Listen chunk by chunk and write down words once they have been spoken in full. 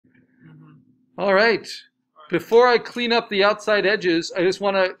All right. Before I clean up the outside edges, I just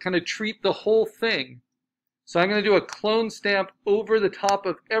want to kind of treat the whole thing. So I'm going to do a clone stamp over the top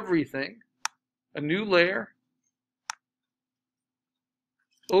of everything, a new layer,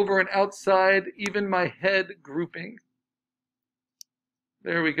 over and outside, even my head grouping.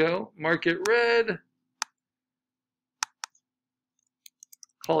 There we go. Mark it red.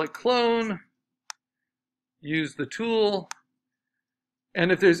 Call it clone. Use the tool. And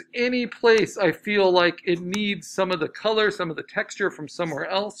if there's any place I feel like it needs some of the color, some of the texture from somewhere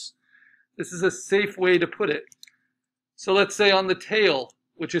else, this is a safe way to put it. So let's say on the tail,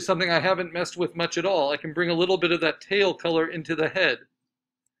 which is something I haven't messed with much at all, I can bring a little bit of that tail color into the head.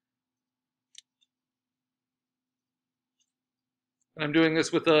 And I'm doing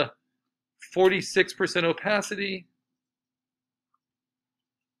this with a 46% opacity.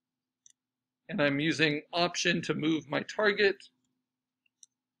 And I'm using Option to move my target.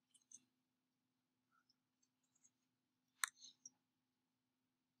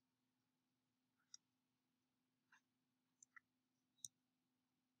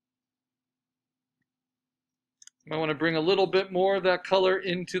 I want to bring a little bit more of that color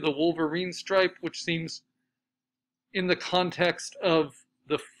into the Wolverine stripe, which seems, in the context of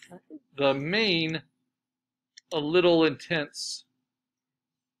the mane, a little intense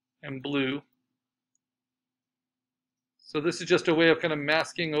and blue. So this is just a way of kind of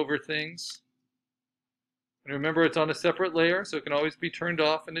masking over things. And remember, it's on a separate layer, so it can always be turned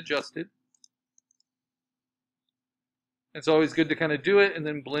off and adjusted. It's always good to kind of do it and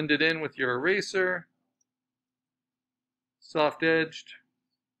then blend it in with your eraser. Soft edged.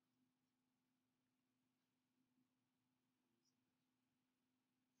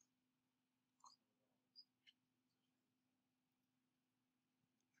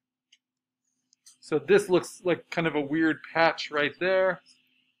 So this looks like kind of a weird patch right there.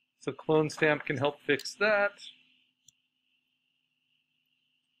 So clone stamp can help fix that.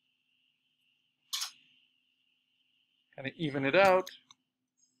 Kind of even it out.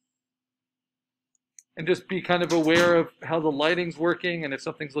 And just be kind of aware of how the lighting's working and if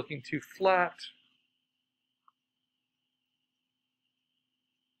something's looking too flat.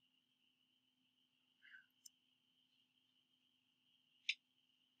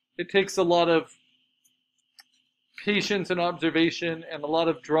 It takes a lot of patience and observation and a lot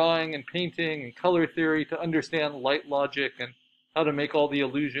of drawing and painting and color theory to understand light logic and how to make all the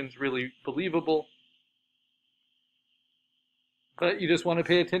illusions really believable. But you just want to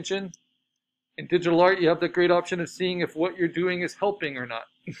pay attention. In digital art, you have the great option of seeing if what you're doing is helping or not.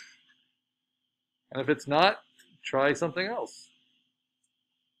 And if it's not, try something else.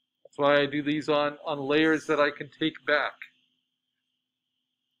 That's why I do these on layers that I can take back.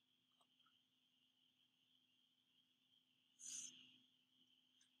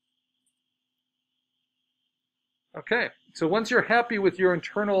 Okay, so once you're happy with your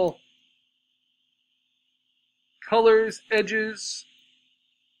internal colors, edges,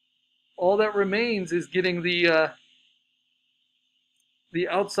 all that remains is getting the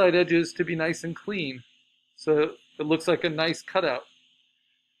outside edges to be nice and clean, so it looks like a nice cutout.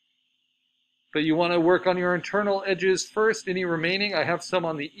 But you want to work on your internal edges first. Any remaining, I have some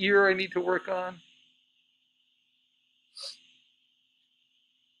on the ear I need to work on.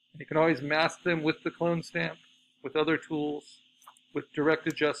 You can always mask them with the clone stamp, with other tools, with direct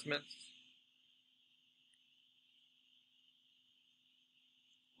adjustments.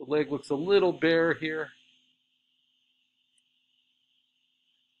 The leg looks a little bare here.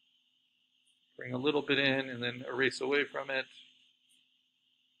 Bring a little bit in and then erase away from it.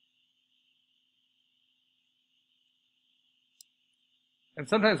 And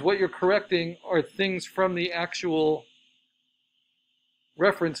sometimes what you're correcting are things from the actual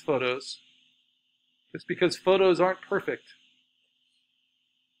reference photos. Just because photos aren't perfect.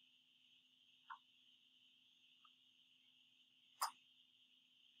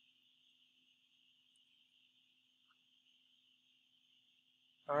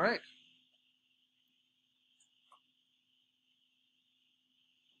 All right.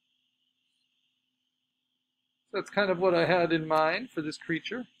 So that's kind of what I had in mind for this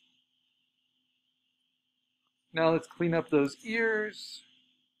creature. Now let's clean up those ears.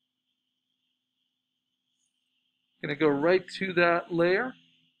 Going to go right to that layer.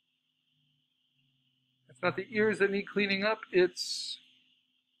 It's not the ears that need cleaning up, it's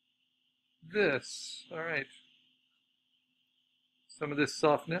this. All right. Some of this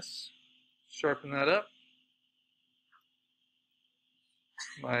softness. Sharpen that up.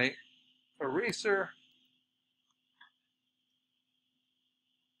 My eraser.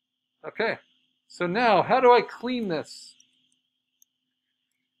 Okay, so now how do I clean this?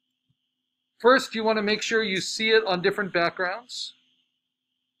 First, you want to make sure you see it on different backgrounds.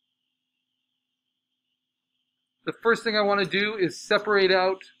 The first thing I want to do is separate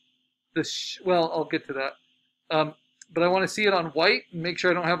out the, well, I'll get to that. But I want to see it on white and make sure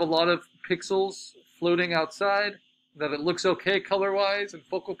I don't have a lot of pixels floating outside, that it looks okay color-wise and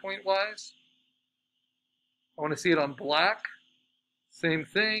focal point-wise. I want to see it on black, same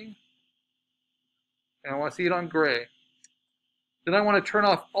thing. And I want to see it on gray. Then I want to turn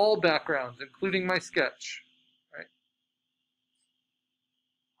off all backgrounds, including my sketch. Right?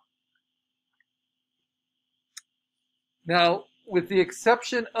 Now, with the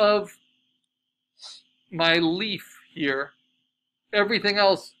exception of my leaf here, everything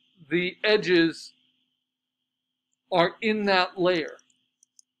else, the edges are in that layer.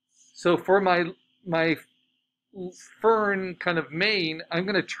 So for my fern kind of mane, I'm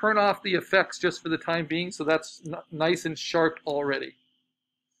going to turn off the effects just for the time being, so that's nice and sharp already.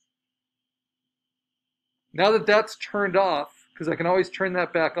 Now that that's turned off, because I can always turn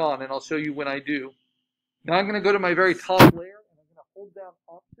that back on, and I'll show you when I do. Now I'm going to go to my very top layer, and I'm going to hold down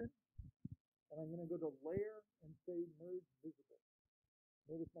Option, and I'm going to go to Layer and say Merge Visible.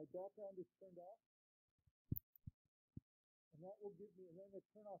 Notice my background is turned off, and that will give me, and then I'm going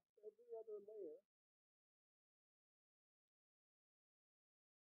to turn off every other layer.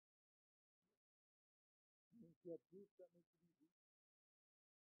 That makes it easy,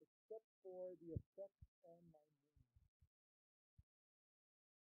 except for the effects on my mane.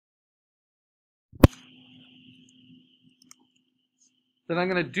 Then I'm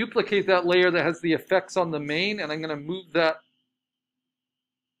going to duplicate that layer that has the effects on the mane, and I'm going to move that.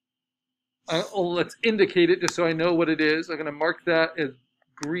 Let's indicate it just so I know what it is. I'm going to mark that as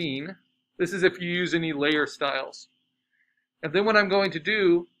green. This is if you use any layer styles. And then what I'm going to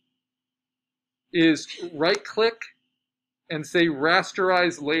do is right-click and say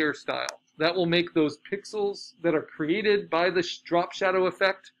rasterize layer style. That will make those pixels that are created by the drop shadow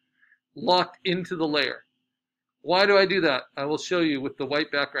effect locked into the layer. Why do I do that? I will show you with the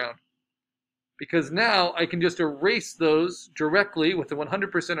white background. Because now I can just erase those directly with the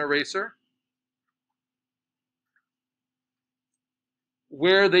 100% eraser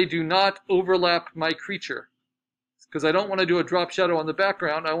where they do not overlap my creature. Because I don't want to do a drop shadow on the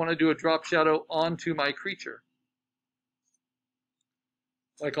background, I want to do a drop shadow onto my creature.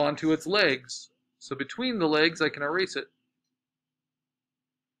 Like onto its legs. So between the legs I can erase it.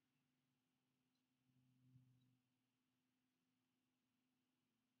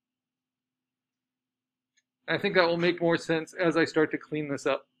 I think that will make more sense as I start to clean this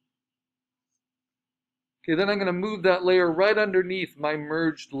up. Okay, then I'm going to move that layer right underneath my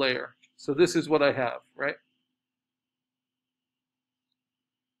merged layer. So this is what I have, right?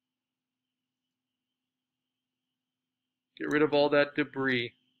 Get rid of all that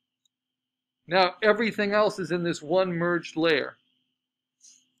debris. Now everything else is in this one merged layer.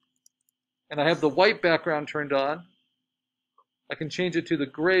 And I have the white background turned on. I can change it to the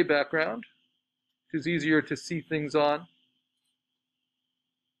gray background, which is easier to see things on.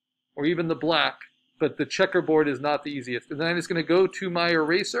 Or even the black, but the checkerboard is not the easiest. And then I'm just going to go to my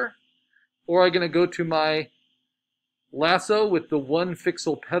eraser, or I'm going to go to my lasso with the one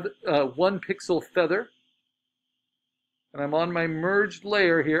pixel feather. And I'm on my merged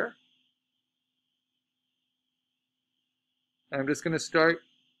layer here. I'm just going to start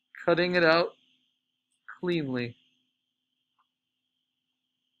cutting it out cleanly.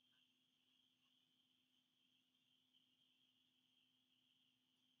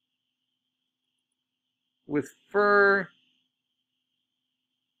 With fur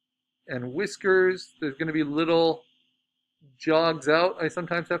and whiskers, there's going to be little jogs out I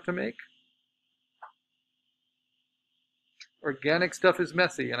sometimes have to make. Organic stuff is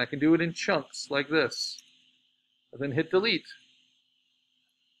messy, and I can do it in chunks like this. And then hit delete.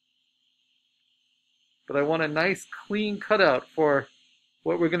 But I want a nice clean cutout for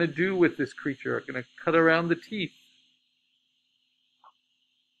what we're going to do with this creature. I'm going to cut around the teeth.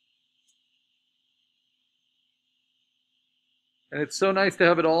 And it's so nice to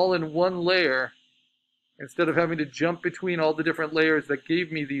have it all in one layer instead of having to jump between all the different layers that gave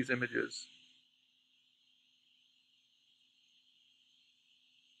me these images.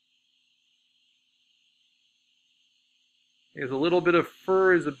 He has a little bit of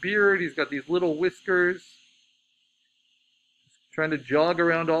fur as a beard. He's got these little whiskers. Trying to jog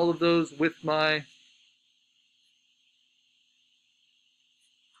around all of those with my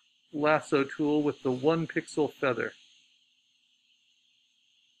lasso tool with the one pixel feather.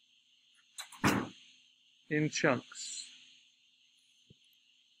 In chunks.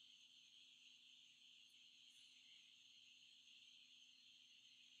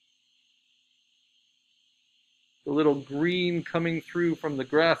 The little green coming through from the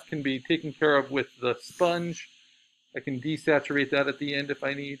grass can be taken care of with the sponge. I can desaturate that at the end if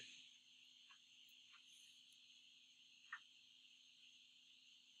I need.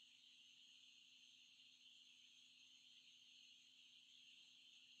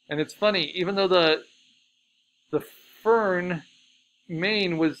 And it's funny, even though the fern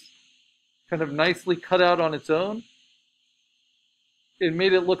mane was kind of nicely cut out on its own, it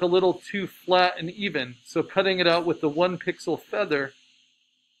made it look a little too flat and even. So cutting it out with the 1 pixel feather,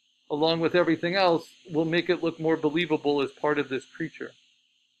 along with everything else, will make it look more believable as part of this creature.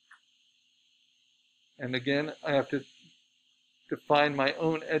 And again, I have to define my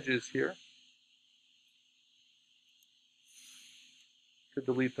own edges here to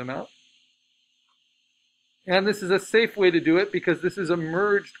delete them out. And this is a safe way to do it because this is a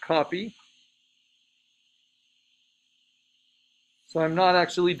merged copy. So I'm not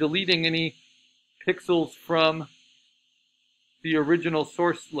actually deleting any pixels from the original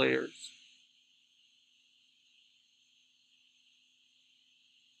source layers.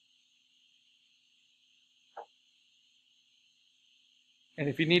 And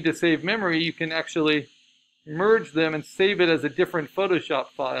if you need to save memory, you can actually merge them and save it as a different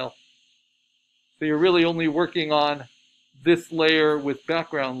Photoshop file. So you're really only working on this layer with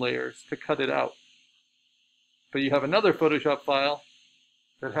background layers to cut it out. But you have another Photoshop file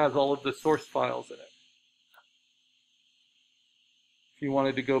that has all of the source files in it, if you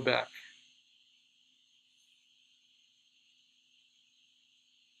wanted to go back.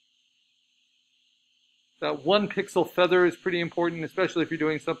 That 1 pixel feather is pretty important, especially if you're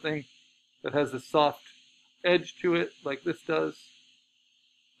doing something that has a soft edge to it, like this does,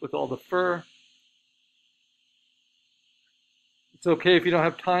 with all the fur. It's okay if you don't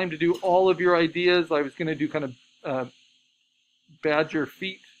have time to do all of your ideas. I was going to do kind of badger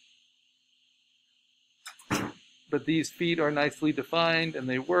feet, but these feet are nicely defined and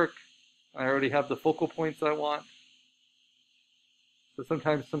they work. I already have the focal points I want. So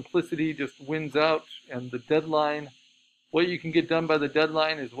sometimes simplicity just wins out, and the deadline, what you can get done by the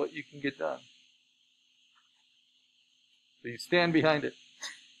deadline is what you can get done. So you stand behind it.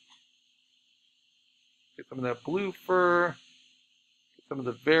 Get some of that blue fur, get some of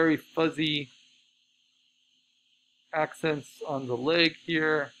the very fuzzy accents on the leg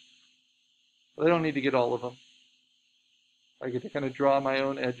here. But I don't need to get all of them. I get to kind of draw my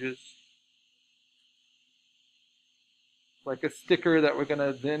own edges, like a sticker that we're going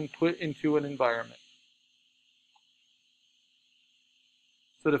to then put into an environment.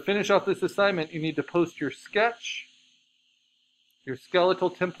 So to finish off this assignment, you need to post your sketch, your skeletal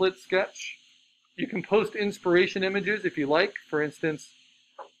template sketch. You can post inspiration images if you like. For instance,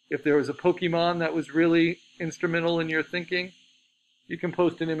 if there was a Pokemon that was really instrumental in your thinking, you can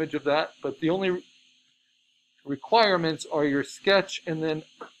post an image of that. But the only requirements are your sketch and then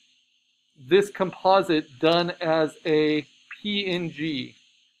this composite done as a PNG.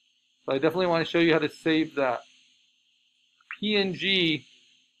 So I definitely want to show you how to save that. PNG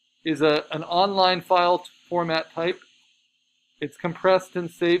is an online file format type. It's compressed and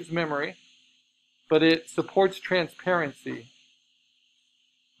saves memory, but it supports transparency,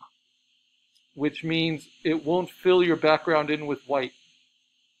 which means it won't fill your background in with white.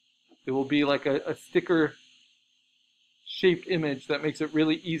 It will be like a sticker shaped image that makes it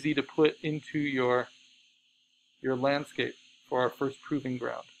really easy to put into your landscape for our first proving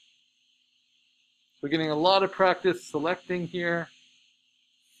ground. We're getting a lot of practice selecting here,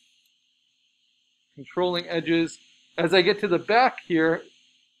 controlling edges. As I get to the back here,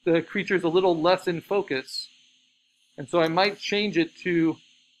 the creature's a little less in focus, and so I might change it to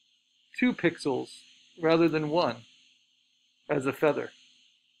 2 pixels rather than 1 as a feather.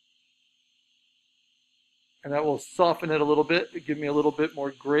 And that will soften it a little bit to give me a little bit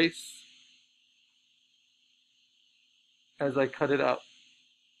more grace as I cut it out.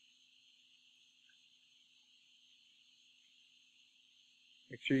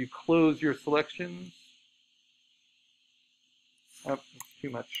 Make sure you close your selections. Oh, it's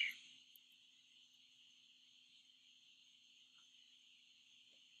too much.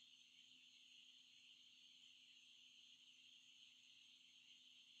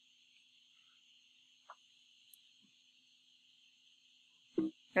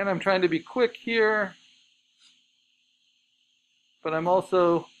 And I'm trying to be quick here, but I'm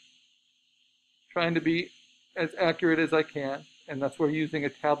also trying to be as accurate as I can, and that's where using a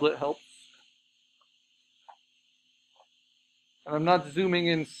tablet helps. And I'm not zooming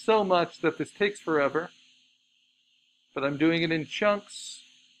in so much that this takes forever, but I'm doing it in chunks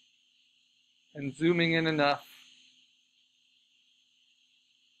and zooming in enough